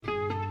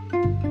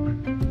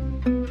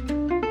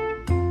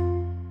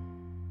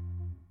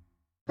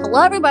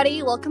Hello,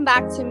 everybody. Welcome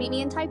back to Meet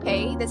Me in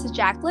Taipei. This is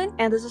Jacqueline.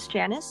 And this is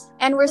Janice.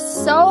 And we're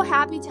so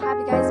happy to have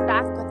you guys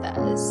back with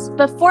us.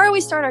 Before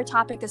we start our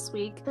topic this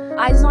week,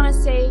 I just want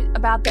to say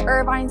about the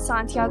Irvine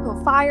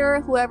Santiago fire.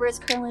 Whoever is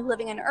currently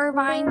living in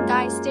Irvine,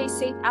 guys, stay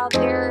safe out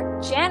there.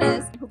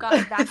 Janice, who got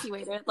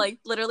evacuated like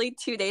literally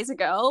 2 days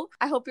ago.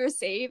 I hope you're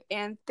safe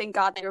and thank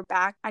God that you're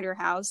back at your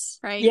house,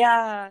 right?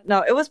 Yeah.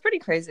 No, it was pretty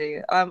crazy.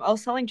 I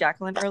was telling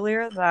Jacqueline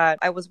earlier that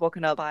I was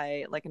woken up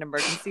by like an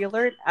emergency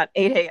alert at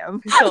 8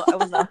 a.m. So I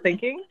was not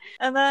thinking.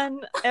 And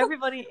then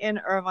everybody in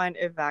Irvine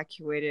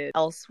evacuated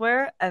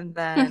elsewhere. And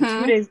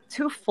then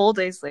 2 full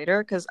days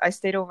later, because I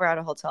stayed over at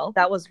a hotel,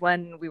 that was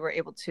when we were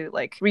able to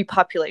like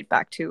repopulate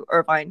back to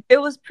Irvine. It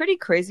was pretty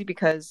crazy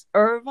because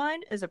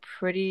Irvine is a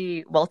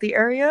pretty wealthy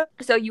area.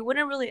 So you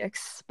wouldn't really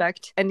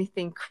expect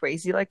anything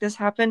crazy like this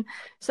happen.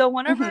 So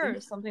whenever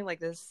something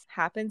like this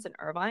happens in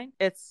Irvine,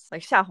 it's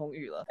like 下红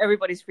雨了.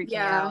 Everybody's freaking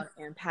out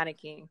and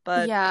panicking.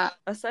 But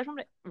aside from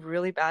the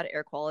really bad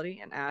air quality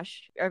and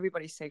ash,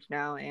 everybody's safe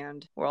now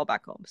and we're all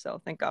back home.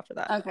 So thank God for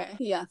that. Okay.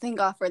 Yeah, thank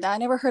God for that. I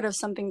never heard of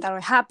something that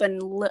would happen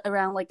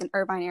around like an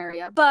Irvine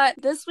area.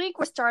 But this week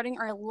we're starting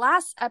our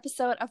last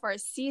episode of our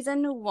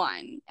season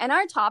 1. And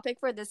our topic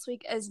for this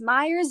week is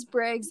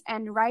Myers-Briggs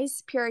and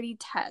Rice Purity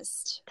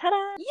Test.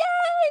 Ta-da! Yay!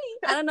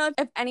 I don't know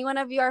if any one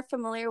of you are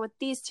familiar with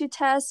these two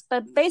tests,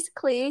 but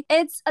basically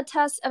it's a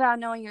test about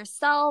knowing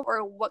yourself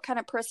or what kind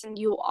of person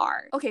you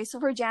are. Okay,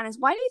 so for Janice,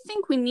 why do you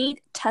think we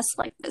need tests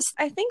like this?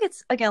 I think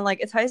it's, again,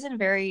 like it ties in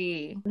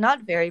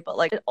but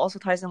like it also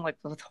ties in like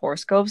with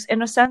horoscopes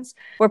in a sense,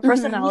 where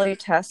personality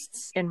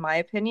tests, in my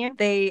opinion,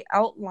 they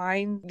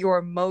outline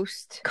your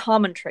most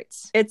common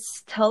traits.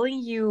 It's telling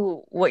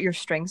you what your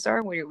strengths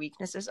are, what your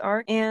weaknesses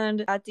are,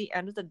 and at the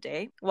end of the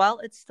day, while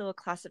it's still a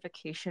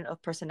classification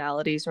of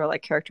personalities or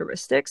like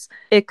characteristics,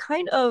 it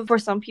kind of, for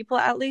some people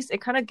at least, it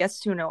kind of gets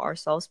to know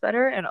ourselves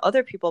better and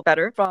other people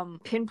better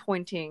from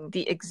pinpointing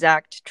the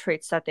exact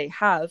traits that they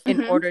have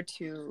in order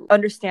to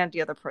understand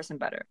the other person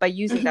better by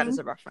using that as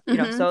a reference. You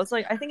know, so it's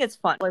like, I think it's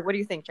fun. Like, what do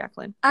you think,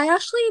 Jacqueline? I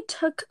actually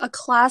took a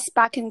class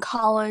back in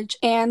college,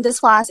 and this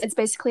class, it's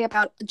basically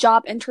about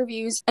job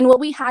interviews. And what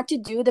we had to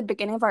do at the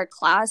beginning of our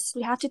class,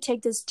 we had to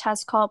take this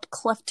test called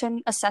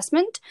Clifton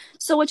Assessment,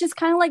 so which is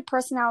kind of like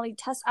personality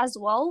test as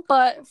well.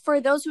 But for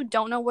those who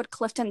don't know what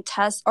Clifton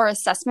test or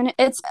assessment,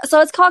 it's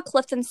called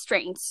Clifton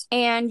Strengths,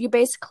 and you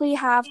basically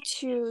have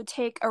to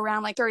take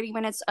around like 30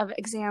 minutes of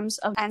exams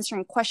of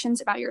answering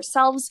questions about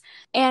yourselves.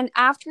 And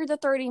after the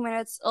 30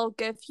 minutes, it'll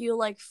give you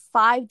like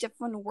 5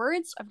 different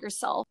words of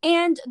yourself.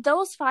 And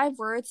those 5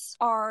 words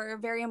are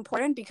very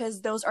important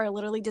because those are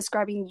literally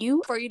describing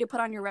you for you to put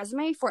on your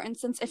resume. For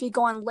instance, if you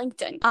go on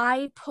LinkedIn,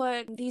 I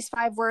put these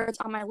 5 words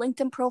on my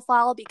LinkedIn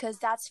profile because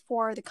that's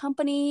for the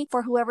company,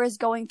 for whoever is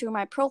going through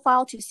my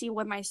profile to see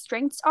what my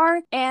strengths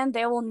are, and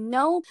they will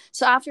know.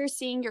 So after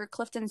seeing your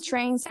Clifton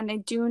strengths and they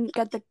do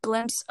get the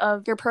glimpse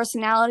of your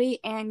personality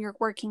and your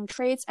working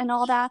traits and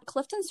all that,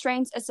 Clifton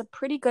strengths is a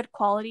pretty good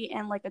quality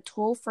and like a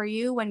tool for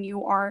you when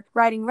you are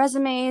writing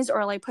resumes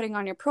or like putting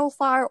on your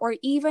profile or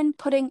even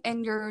putting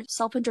in your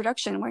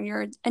self-introduction when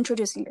you're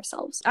introducing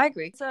yourselves. I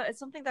agree. So it's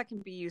something that can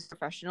be used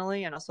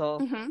professionally and also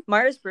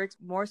Myers-Briggs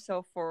more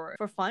so for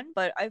fun,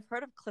 but I've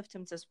heard of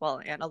Clifton's as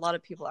well, and a lot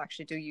of people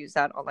actually do use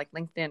that on like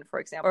LinkedIn, for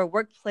example, or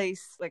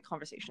workplace like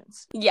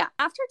conversations. Yeah.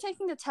 After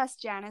taking the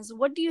test, Janice,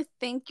 what do you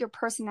think your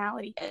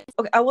personality is?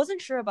 Okay, I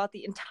wasn't sure about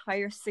the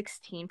entire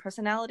 16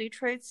 personality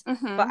traits,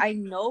 but I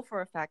know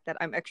for a fact that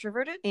I'm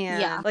extroverted,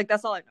 and like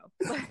that's all I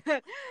know.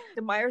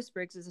 The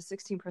Myers-Briggs is a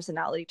 16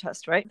 personality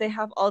test, right? They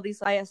have all these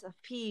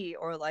ISFP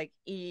or like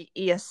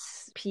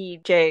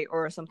ESPJ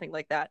or something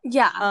like that.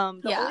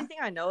 The only thing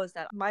I know is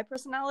that my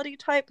personality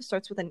type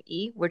starts with an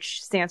E,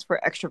 which stands for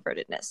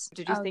extrovertedness.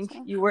 Did you think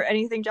you were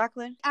anything,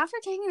 Jacqueline? After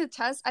taking the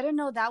test, I didn't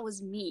know that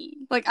was me.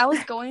 Like, I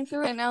was going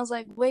through it and I was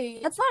like,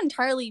 wait, that's not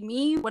entirely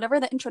me. Whatever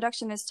the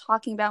introduction is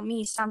talking about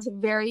me sounds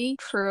very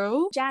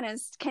true.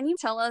 Janice, can you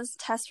tell us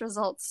test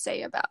results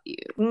say about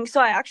you?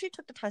 So I actually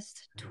took the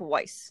test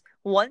twice.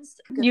 Once.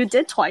 You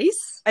did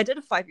twice? I did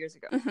it 5 years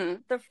ago.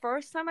 The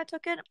first time I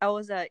took it, I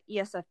was at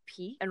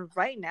ESFP, and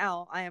right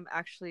now I am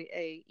actually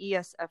a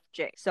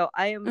ESFJ. So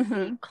I am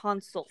the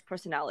consult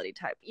personality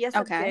type.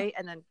 ESFJ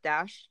and then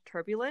dash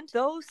turbulent.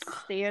 Those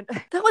stand.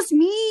 That was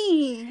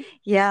me.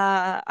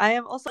 Yeah, I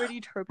am also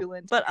pretty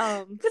turbulent, but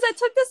because I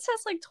took this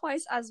test like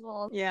twice as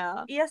well.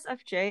 Yeah,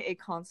 ESFJ, a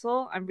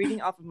consult, I'm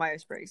reading off of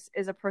Myers-Briggs,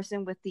 is a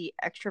person with the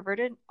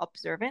extroverted,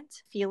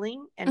 observant,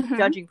 feeling, and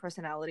judging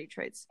personality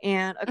traits.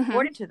 And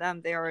according to them,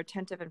 they are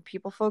attentive and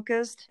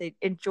people-focused. They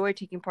enjoy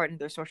taking part in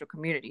their social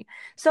community.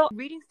 So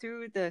reading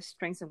through the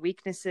strengths and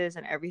weaknesses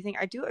and everything,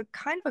 I do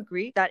kind of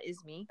agree that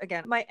is me.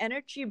 Again, my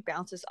energy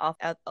bounces off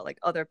at like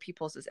other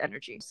people's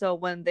energy. So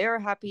when they're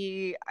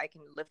happy, I can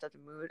lift up the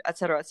mood,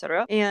 etc.,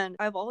 etc. And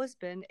I've always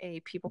been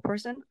a people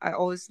person. I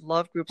always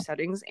love group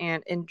settings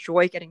and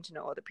enjoy getting to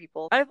know other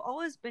people. I've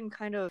always been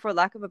kind of, for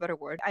lack of a better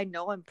word, I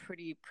know I'm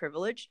pretty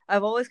privileged.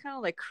 I've always kind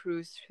of like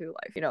cruised through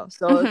life, you know?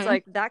 So it's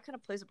like that kind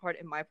of plays a part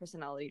in my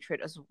personality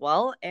trait as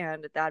well,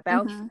 and that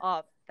bounced Mm-hmm.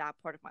 off that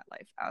part of my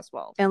life as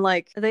well. And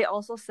like they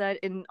also said,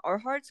 in our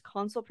hearts,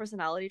 console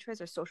personality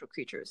traits are social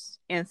creatures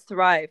and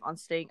thrive on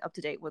staying up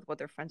to date with what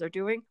their friends are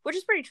doing, which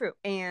is pretty true.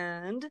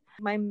 And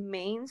my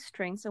main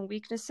strengths and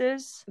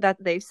weaknesses that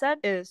they've said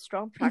is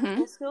strong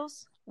practical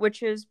skills,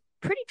 which is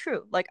pretty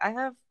true. Like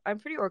I'm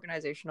pretty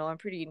organizational, I'm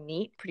pretty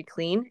neat, pretty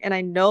clean, and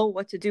I know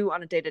what to do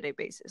on a day-to-day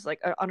basis,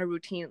 like on a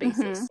routine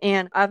basis.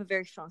 And I have a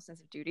very strong sense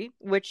of duty,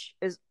 which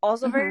is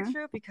also very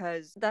true,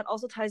 because that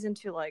also ties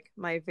into like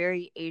my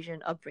very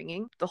Asian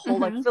upbringing, the whole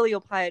like filial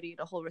piety,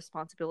 the whole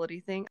responsibility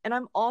thing. And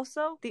I'm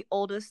also the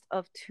oldest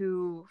of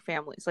two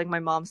families, like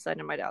my mom's side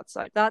and my dad's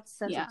side. That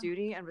sense of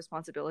duty and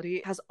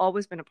responsibility has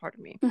always been a part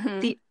of me.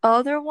 The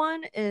other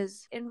one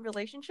is in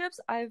relationships,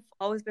 I've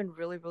always been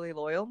really, really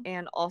loyal,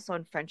 and also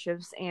in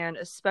friendships, and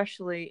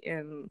especially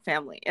in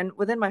family. And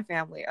within my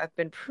family, I've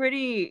been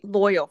pretty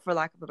loyal, for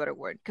lack of a better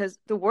word, because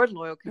the word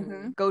loyal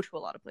can go to a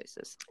lot of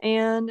places.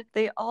 And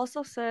they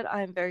also said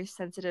I'm very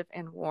sensitive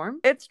and warm.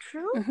 It's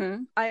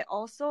true. I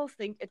also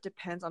think it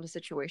depends on the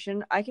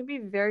situation. I can be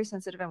very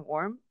sensitive and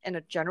warm in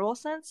a general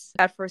sense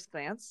at first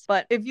glance,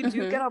 but if you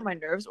do get on my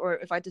nerves, or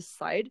if I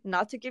decide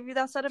not to give you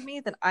that side of me,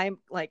 then I'm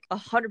like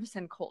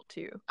 100% cold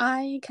to you.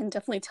 I can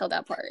definitely tell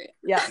that part.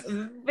 Yeah,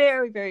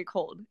 very, very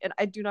cold. And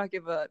I do not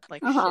give a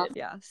like shit.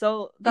 Yeah.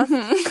 So that's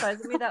the side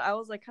of me that I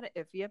was like kind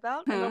of iffy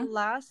about. And the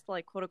last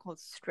like quote unquote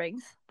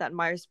strength that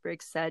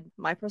Myers-Briggs said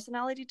my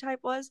personality type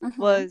was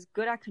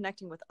good at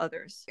connecting with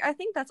others. I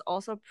think that's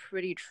also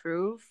pretty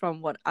true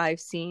from what I've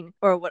seen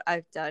or what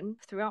I've done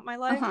throughout my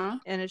life.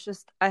 And it's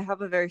just I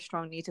have a very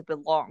strong need to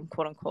belong,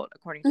 quote unquote,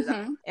 according to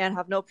them, and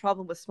have no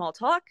problem with small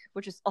talk,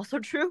 which is also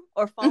true,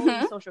 or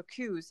following social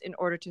cues in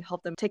order to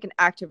help them take an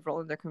active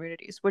role in their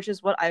communities, which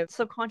is what I've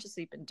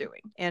subconsciously been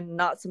doing and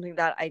not something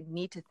that I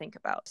need to think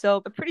about.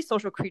 So a pretty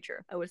social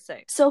creature, I would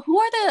say. So who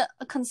are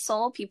the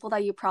console people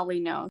that you probably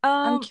know?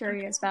 I'm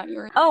curious about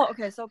yours. Oh,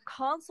 okay. So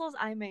consoles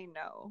I may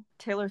know: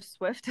 Taylor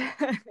Swift,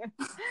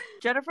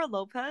 Jennifer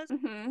Lopez,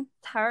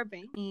 Tyra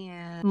Banks,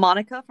 and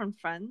Monica from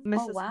Friends,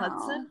 Mrs.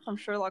 Hudson from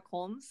Sherlock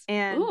Holmes,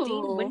 and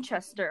Dean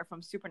Winchester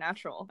from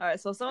Supernatural. All right,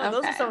 so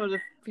those are some of the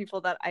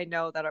people that I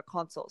know that are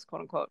consoles,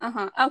 quote unquote.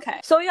 Okay.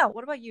 So yeah,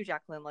 what about you,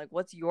 Jacqueline? Like,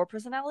 what's your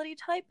personality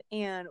type,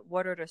 and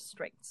what are the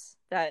strengths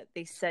that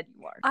they said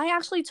you are? I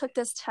actually took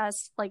this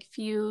test like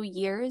few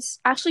years,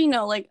 actually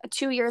no, like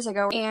 2 years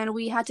ago, and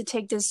we had to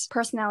take this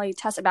personality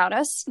test about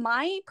us.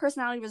 My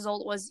personality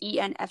result was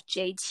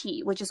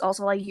ENFJT, which is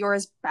also like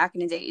yours back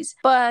in the days.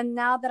 But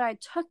now that I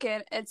took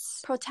it,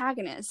 it's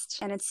protagonist,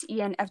 and it's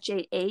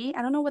ENFJA.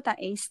 I don't know what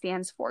that A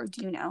stands for.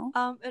 Do you know?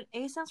 An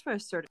A stands for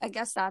assertive. I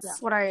guess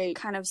that's what I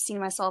kind of see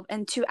myself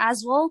into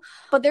as well.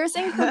 But they're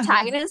saying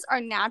protagonists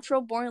are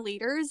natural born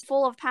leaders,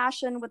 full of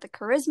passion with the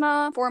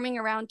charisma, forming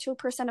around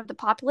 2% of the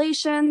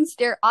populations.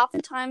 They're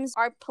oftentimes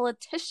our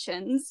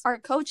politicians, our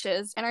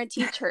coaches, and our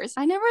teachers.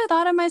 I never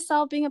thought of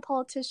myself being a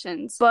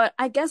politician, but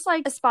I guess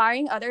like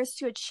aspiring others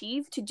to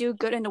achieve, to do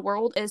good in the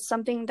world is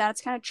something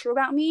that's kind of true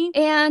about me.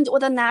 And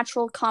with a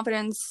natural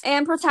confidence.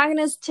 And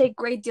protagonists take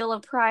great deal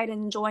of pride in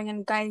enjoying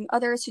and guiding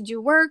others to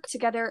do work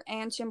together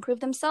and to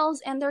improve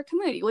themselves and their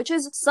community, which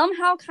is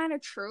somehow kind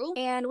of true.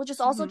 And which is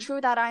also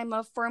true that I'm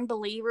a firm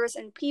believer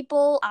in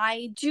people.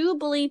 I do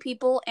believe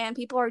people, and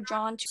people are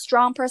drawn to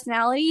strong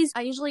personalities.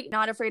 I usually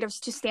not afraid of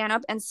to stand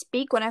up and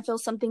speak when I feel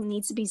something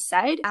needs to be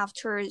said.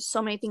 After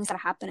so many things that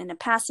happened in the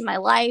past in my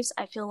life,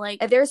 I feel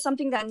like if there's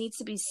something that needs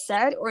to be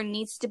said or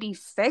needs to be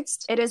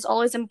fixed, it is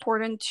always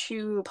important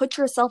to put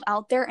yourself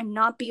out there and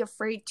not be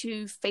afraid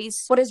to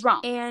face what is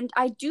wrong. And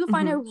I do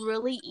find it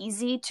really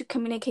easy to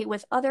communicate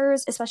with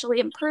others, especially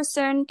in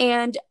person.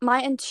 And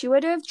my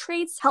intuitive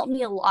traits help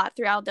me a lot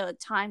throughout the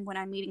time when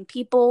I'm meeting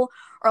people,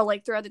 or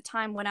like throughout the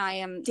time when I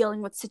am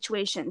dealing with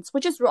situations,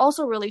 which is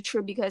also really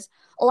true because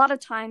a lot of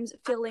times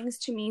feelings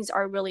to me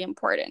are really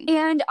important.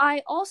 And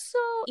I also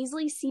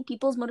easily see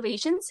people's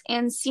motivations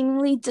and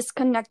seemingly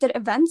disconnected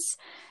events,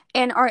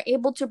 and are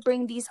able to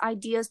bring these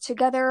ideas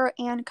together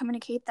and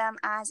communicate them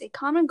as a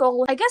common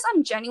goal. I guess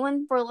I'm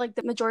genuine for like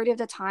the majority of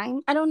the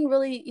time. I don't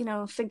really,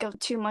 think of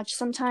too much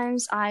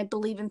sometimes. I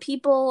believe in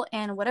people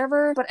and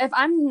whatever, but if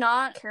I'm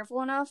not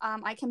careful enough,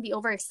 I can be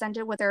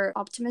overextended with their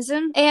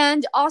optimism.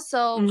 And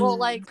also,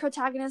 like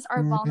protagonists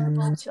are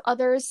vulnerable to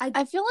others.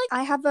 I feel like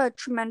I have a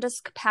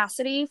tremendous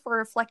capacity for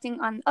reflecting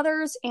on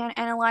others and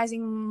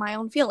analyzing my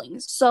own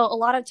feelings. So a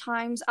lot of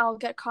times I'll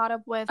get caught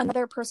up with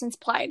another person's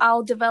plight.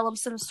 I'll develop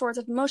some sorts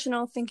of emotional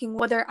thinking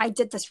whether I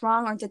did this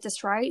wrong or did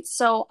this right.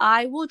 So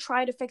I will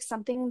try to fix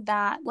something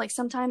that like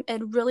sometimes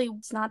it really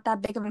is not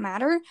that big of a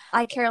matter.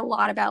 I care a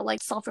lot about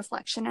like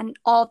self-reflection and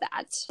all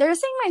that. They're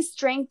saying my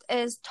strength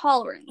is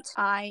tolerant.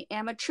 I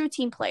am a true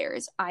team player.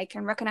 I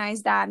can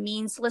recognize that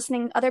means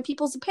listening to other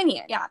people's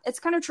opinion. Yeah, it's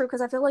kind of true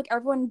because I feel like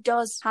everyone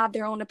does have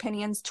their own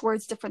opinions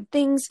towards different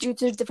things due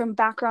to the different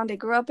background they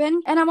grew up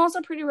in. And I'm also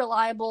pretty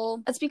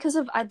reliable. It's because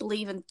of I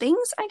believe in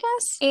things, I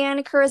guess.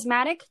 And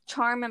charismatic,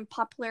 charm, and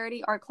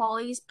popularity are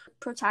qualities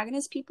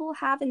protagonist people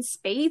have in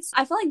spades.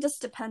 I feel like this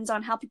depends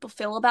on how people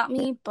feel about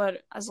me,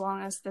 but as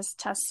long as this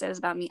test says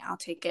about me, I'll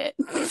take it.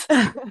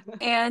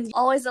 And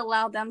always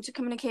allow them to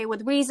communicate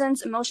with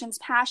reasons, emotions,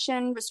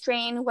 passion,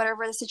 restrain,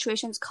 whatever the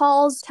situation's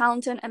calls,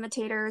 talented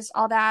imitators,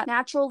 all that,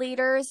 natural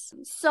leaders.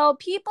 So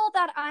people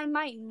that I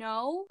might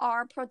know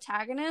are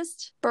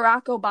protagonists: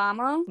 Barack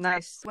Obama.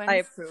 Nice. I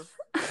approve.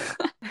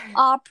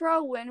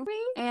 Oprah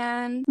Winfrey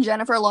and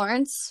Jennifer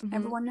Lawrence.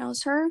 Everyone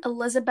knows her.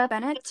 Elizabeth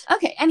Bennet.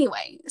 Okay,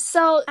 anyway,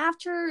 so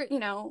after,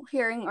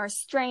 hearing our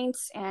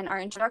strengths and our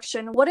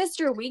introduction, what is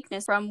your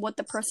weakness from what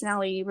the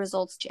personality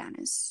results,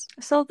 Janice?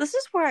 So this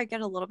is where I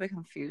get a little bit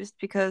confused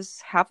because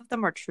half of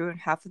them are true and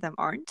half of them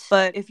aren't.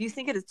 But if you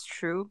think it is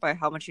true by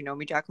how much you know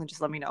me, Jacqueline,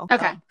 just let me know.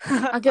 Okay.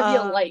 I'll give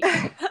you a like.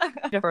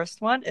 The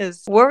first one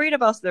is worried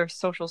about their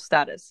social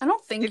status. I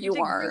don't think you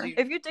are.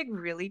 If you dig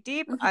really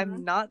deep,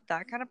 I'm not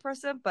that kind of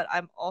person, but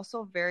I'm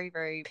also very,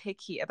 very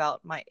picky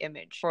about my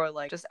image for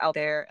like just out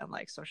there and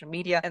like social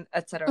media and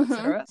etc.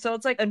 etc. So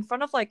it's like in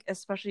front of like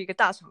especially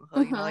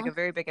like a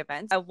very big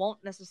event, I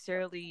won't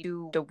necessarily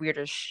do the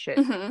weirdest shit.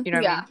 You know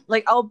what I mean?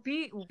 Like I'll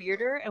be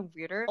weirder and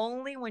weirder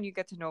only when you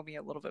get to know me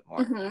a little bit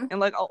more. And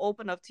like I'll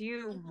open up to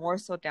you more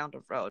so down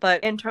the road.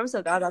 But in terms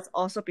of that, that's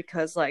also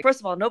because like first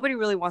of all, nobody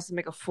really wants to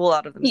make a fool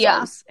out of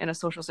themselves in a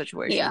social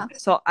situation.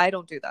 So I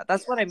don't do that.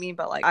 That's what I mean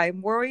by like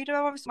I'm worried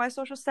about my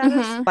social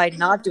status by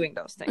not doing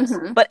those things.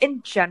 But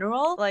in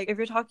general, like if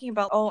you're talking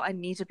about, oh, I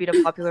need to be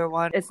the popular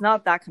one, it's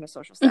not that kind of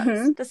social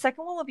status. The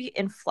second one will be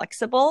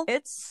inflexible.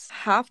 It's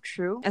half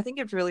true. I think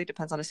it really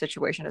depends on the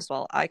situation as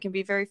well. I can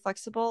be very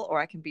flexible or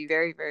I can be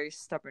very, very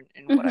stubborn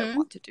in what I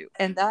want to do.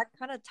 And that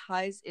kind of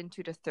ties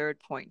into the third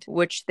point,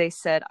 which they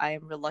said I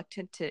am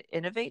reluctant to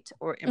innovate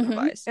or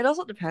improvise. It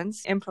also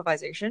depends.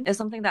 Improvisation is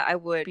something that I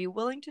would be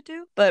willing to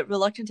do, but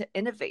reluctant to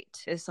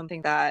innovate is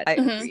something that I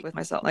agree with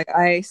myself. Like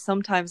I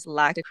sometimes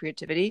lack the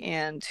creativity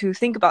and to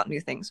think about new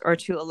things or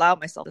to allow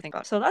myself to think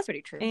about. So that's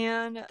pretty true.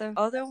 And the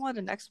other one,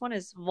 the next one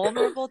is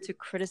vulnerable to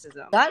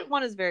criticism. That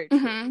one is very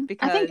true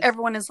because I think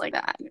everyone is like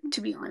that,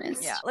 to be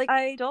honest. Yeah, like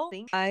I don't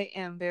think I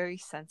am very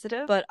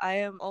sensitive, but I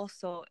am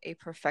also a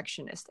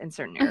perfectionist in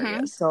certain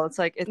areas. So it's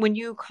like when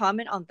you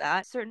comment on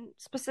that certain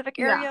specific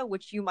area,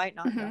 which you might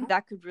not know,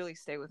 that could really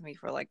stay with me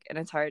for like an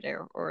entire day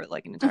or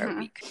like an entire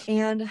week.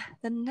 And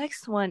the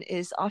next one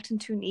is often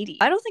too needy.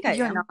 I don't think I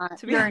am.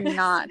 You're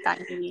not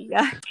that needy.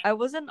 I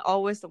wasn't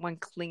always the one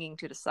clinging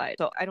to the side,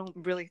 so I don't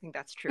really think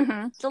that's true.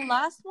 The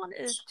last one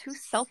is too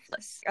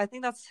selfless. I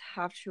think that's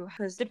half true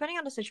because depending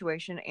on the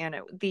situation and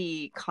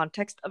the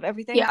context of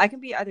everything, I can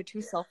be either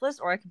too selfless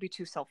or I can be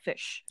too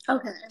selfish.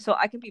 Okay. So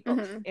I can be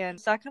both. And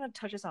so that kind of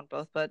touches on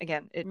both, but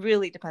again, it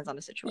really depends on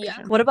the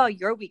situation. What about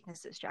your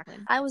weaknesses,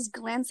 Jacqueline? I was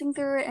glancing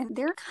through it and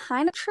they're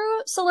kind of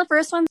true. So the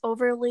first one's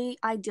overly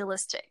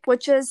idealistic,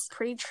 which is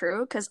pretty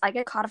true because I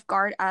get caught off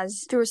guard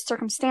as through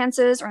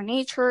circumstances or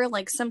nature,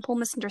 like simple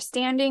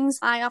misunderstandings.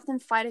 I often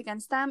fight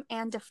against them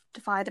and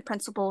defy the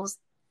principles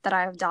that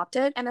I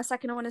adopted. And the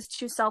second one is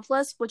too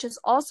selfless, which is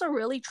also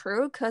really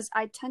true because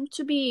I tend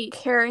to be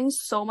caring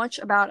so much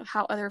about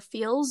how other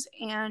feels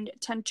and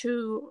tend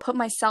to put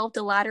myself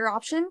the latter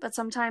option. But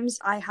sometimes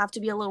I have to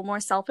be a little more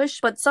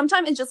selfish. But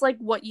sometimes it's just like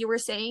what you were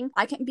saying.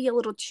 I can be a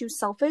little too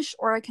selfish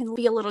or I can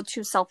be a little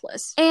too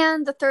selfless.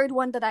 And the third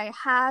one that I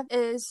have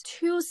is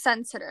too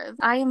sensitive.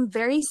 I am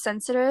very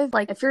sensitive.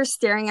 Like if you're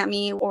staring at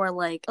me or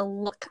like a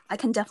look, I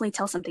can definitely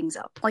tell something's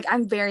up. Like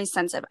I'm very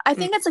sensitive. I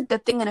think it's a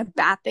good thing and a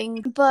bad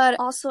thing, but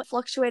also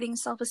fluctuating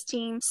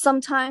self-esteem.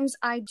 Sometimes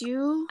I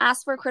do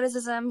ask for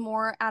criticism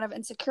more out of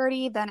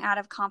insecurity than out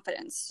of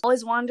confidence.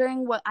 Always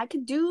wondering what I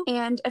could do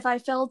and if I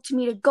failed to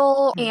meet a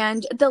goal.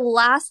 And the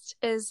last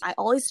is I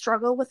always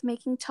struggle with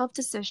making tough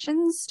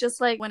decisions.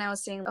 Just like when I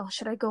was saying, oh,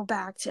 should I go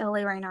back to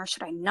LA right now or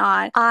should I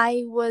not?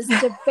 I was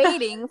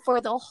debating for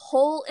the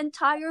whole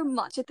entire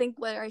month to think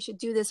whether I should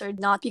do this or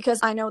not because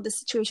I know the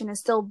situation is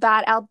still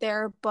bad out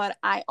there, but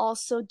I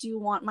also do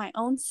want my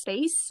own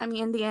space. I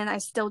mean, in the end, I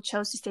still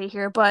chose to stay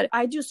here, but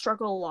I do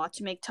struggle a lot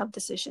to make tough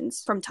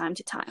decisions from time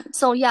to time.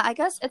 So yeah, I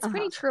guess it's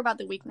pretty true about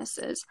the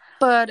weaknesses,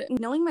 but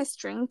knowing my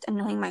strength and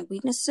knowing my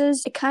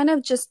weaknesses, it kind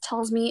of just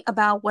tells me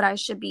about what I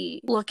should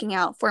be looking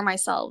out for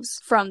myself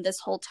from this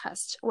whole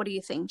test. What do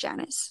you think,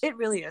 Janice? It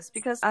really is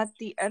because at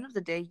the end of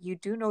the day, you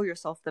do know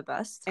yourself the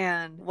best,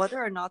 and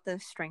whether or not the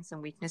strengths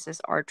and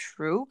weaknesses are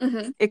true,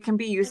 it can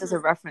be used as a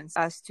reference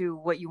as to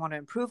what you want to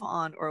improve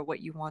on or what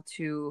you want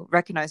to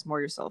recognize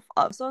more yourself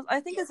of. So I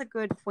think it's a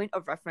good point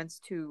of reference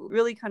to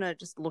really kind of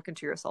just look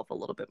into yourself a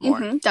little bit more.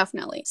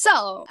 Definitely.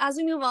 So as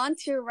we move on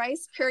to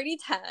rice purity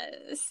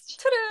test.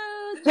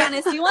 Ta-da!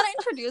 Janice, do you want to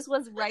introduce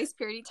what's rice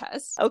purity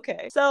test?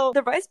 Okay. So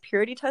the rice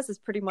purity test is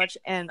pretty much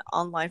an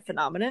online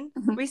phenomenon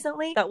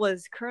recently that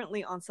was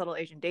currently on Subtle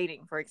Asian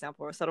Dating, for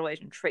example, or Subtle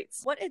Asian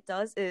Traits. What it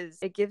does is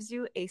it gives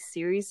you a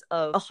series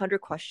of 100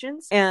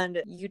 questions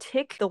and you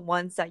tick the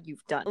ones that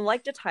you've done.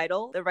 Like the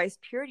title, the rice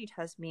purity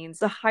test means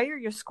the higher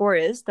your score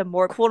is, the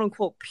more quote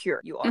unquote pure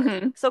you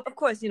are. So of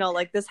course, you know,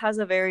 like this has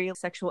a very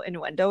sexual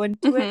innuendo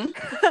into it.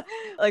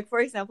 Like for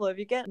example, if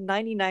you get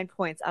 99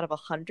 points out of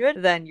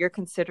 100, then you're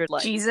considered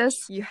like Jesus.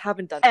 you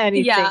haven't done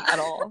anything Yeah. at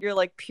all. You're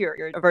like pure.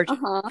 You're a virgin,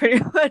 Uh-huh.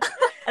 pretty much.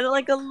 And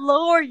like the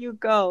lower you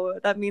go,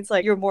 that means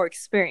like you're more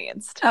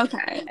experienced.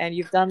 Okay. And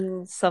you've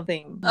done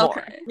something more.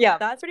 Okay. Yeah,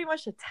 that's pretty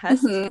much a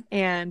test. Mhm.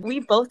 And we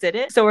both did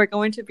it. So we're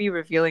going to be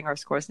revealing our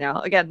scores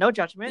now. Again, no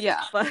judgment.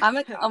 Yeah. But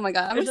Oh my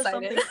god, I'm it's just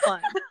excited. something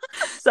fun.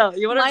 So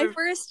you want My to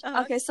first.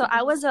 Uh-huh. Okay, so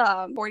I was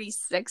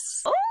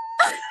 46. Oh.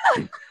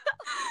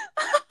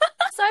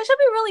 So I should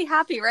be really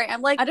happy, right?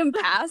 I'm like, I didn't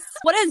pass.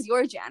 What is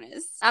your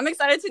Janice? I'm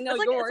excited to know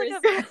yours.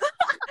 It's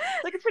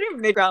like a pretty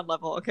mid-ground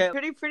level, okay?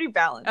 Pretty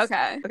balanced.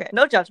 Okay. Okay,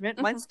 no judgment.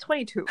 Mine's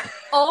 22.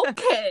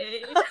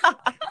 Okay.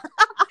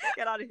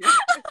 Get out of here.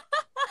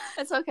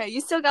 It's okay.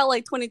 You still got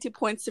like 22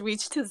 points to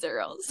reach to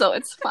 0, so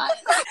it's fine.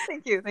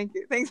 Thank you.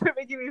 Thanks for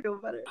making me feel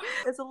better.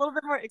 It's a little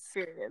bit more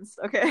experienced,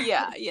 okay?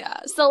 Yeah.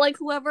 So like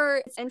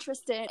whoever is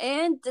interested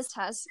in this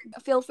test,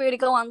 feel free to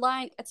go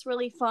online. It's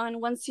really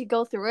fun. Once you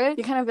go through it,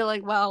 you kind of feel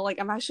like, wow, like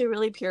I'm actually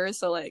really pure.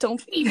 So like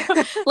don't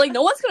like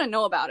no one's gonna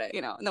know about it,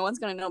 you know. No one's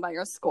gonna know about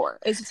your score.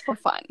 It's just for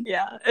fun.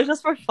 Yeah, it's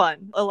just for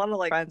fun. A lot of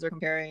like friends are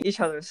comparing each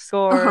other's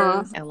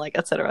scores and like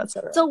et cetera, et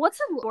cetera. So what's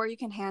a score you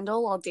can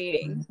handle while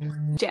dating,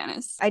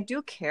 Janice? I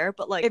do care,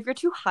 but like if you're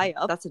too high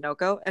up, that's a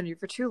no-go, and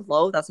if you're too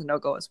low, that's a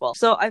no-go as well.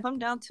 So I come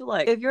down to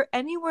like if you're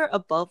anywhere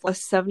above like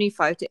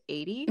 75 to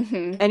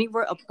 80,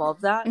 anywhere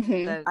above that,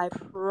 then I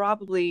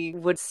probably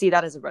would see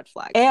that as a red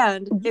flag.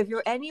 And if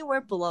you're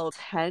anywhere below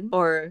 10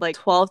 or like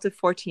 12 to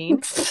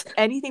 14,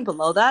 anything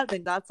below that,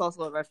 then that's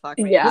also a red flag.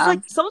 Right? Yeah. There's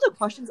like some of the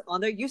questions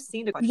on there, you've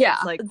seen the questions. Yeah.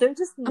 Like they're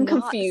just I'm not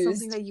confused.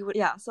 something that you would.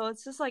 Yeah. So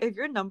it's just like if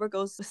your number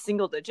goes to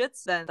single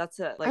digits, then that's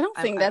it. Like I don't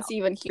think that's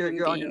even human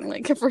You're on being. your own.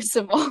 Like first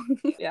of all.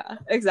 Yeah,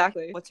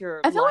 exactly. What's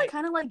your I feel line? like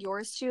kind of like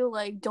yours too.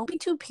 Like, don't be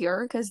too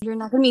pure because you're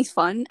not gonna be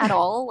fun at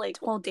all. Like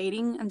while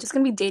dating, I'm just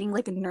gonna be dating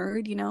like a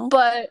nerd, you know.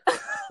 But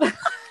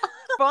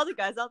For all the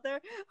guys out there,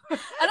 I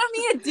don't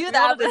mean to do you're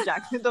that. not a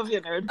Jackson, don't be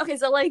a nerd. Okay,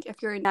 so like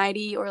if you're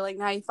 90 or like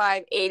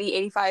 95, 80,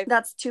 85,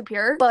 that's too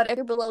pure. But if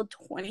you're below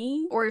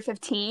 20 or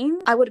 15,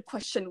 I would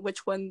question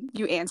which one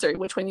you answered,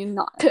 which one you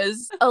not.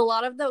 Because a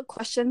lot of the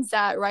questions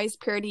that Rise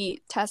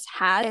Purity test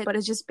had, but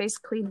it's just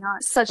basically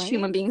not such Right?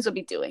 human beings would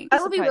be doing. I'm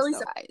I would be really though.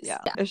 surprised. Yeah.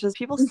 It's just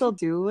people still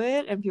do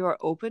it and people are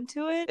open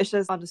to it. It's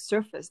just on the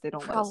surface they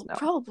don't let us know.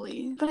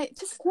 Probably. But I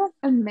just can't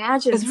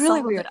imagine. It's really some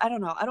of weird. it. I don't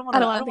know. I don't want I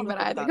to don't want to think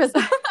about it either because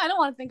I don't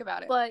want to think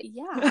about it. But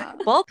yeah.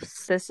 Well,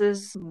 this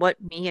is what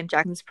me and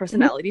Jackson's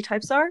personality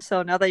types are.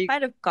 So now that you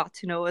kind of got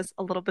to know us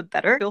a little bit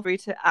better, feel free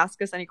to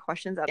ask us any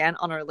questions again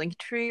on our link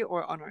tree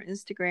or on our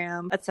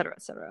Instagram, etc.,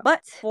 etc.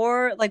 But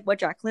for like what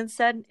Jacqueline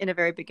said in the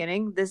very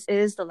beginning, this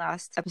is the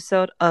last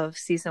episode of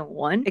season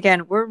 1.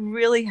 Again, we're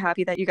really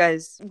happy that you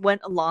guys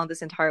went along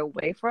this entire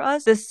way for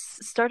us. This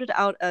started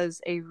out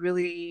as a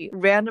really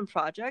random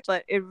project,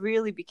 but it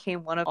really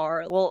became one of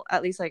our, well,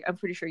 at least like I'm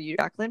pretty sure you,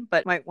 Jacqueline,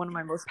 but one of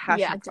my most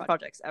passionate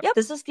projects ever. Yep.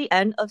 This is the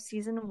end of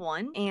season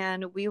 1,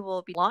 and we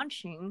will be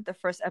launching the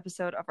first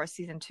episode of our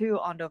season 2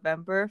 on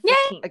November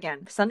 15th. Yay!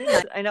 Again, Sunday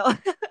night. I know.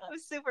 I'm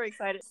super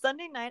excited.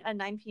 Sunday night at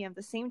 9 p.m.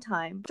 the same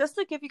time. Just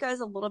to give you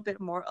guys a little bit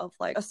more of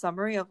like a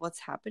summary of what's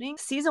happening.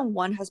 Season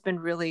 1 has been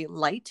really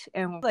light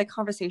and like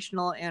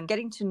conversational and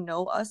getting to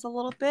know us a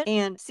little bit.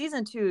 And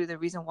season 2, the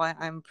reason why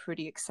I'm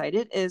pretty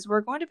excited is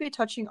we're going to be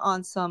touching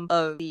on some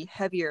of the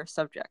heavier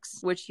subjects,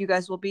 which you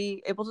guys will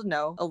be able to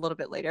know a little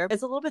bit later.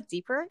 It's a little bit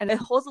deeper and it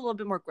holds a little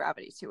bit more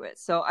gravity to it.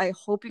 So I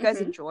hope you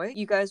guys enjoy.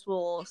 You guys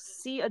will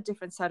see a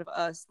different side of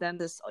us than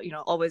this, you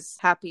know, always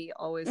happy,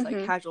 always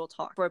like casual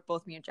talk for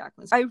both me and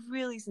Jacqueline. So I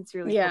really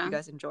sincerely hope you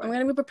guys enjoy. I'm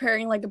gonna be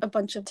preparing like a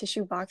bunch of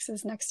tissue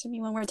boxes next to me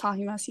when we're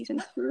talking about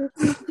season 2.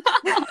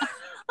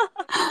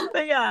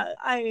 But yeah,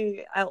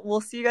 I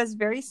will see you guys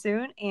very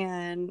soon,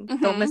 and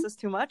don't miss us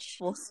too much.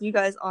 We'll see you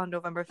guys on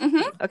November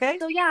 15th. Okay?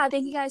 So yeah,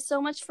 thank you guys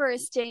so much for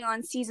staying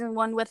on season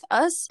 1 with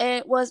us.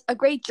 It was a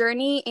great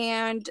journey,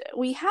 and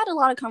we had a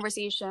lot of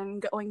conversation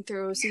going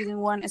through season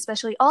 1,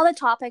 especially all the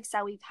topics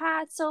that we've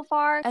had so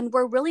far. And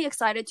we're really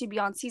excited to be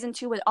on season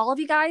 2 with all of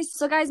you guys.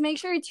 So guys, make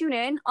sure you tune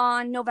in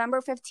on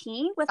November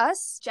 15th with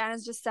us.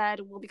 Janice just said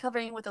we'll be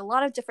covering with a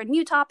lot of different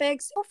new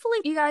topics. Hopefully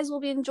you guys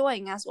will be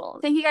enjoying as well.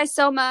 Thank you guys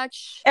so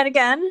much. And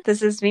again,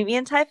 this is Meet Me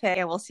in Taipei,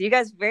 and we'll see you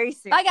guys very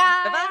soon. Bye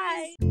guys.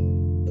 Bye-bye.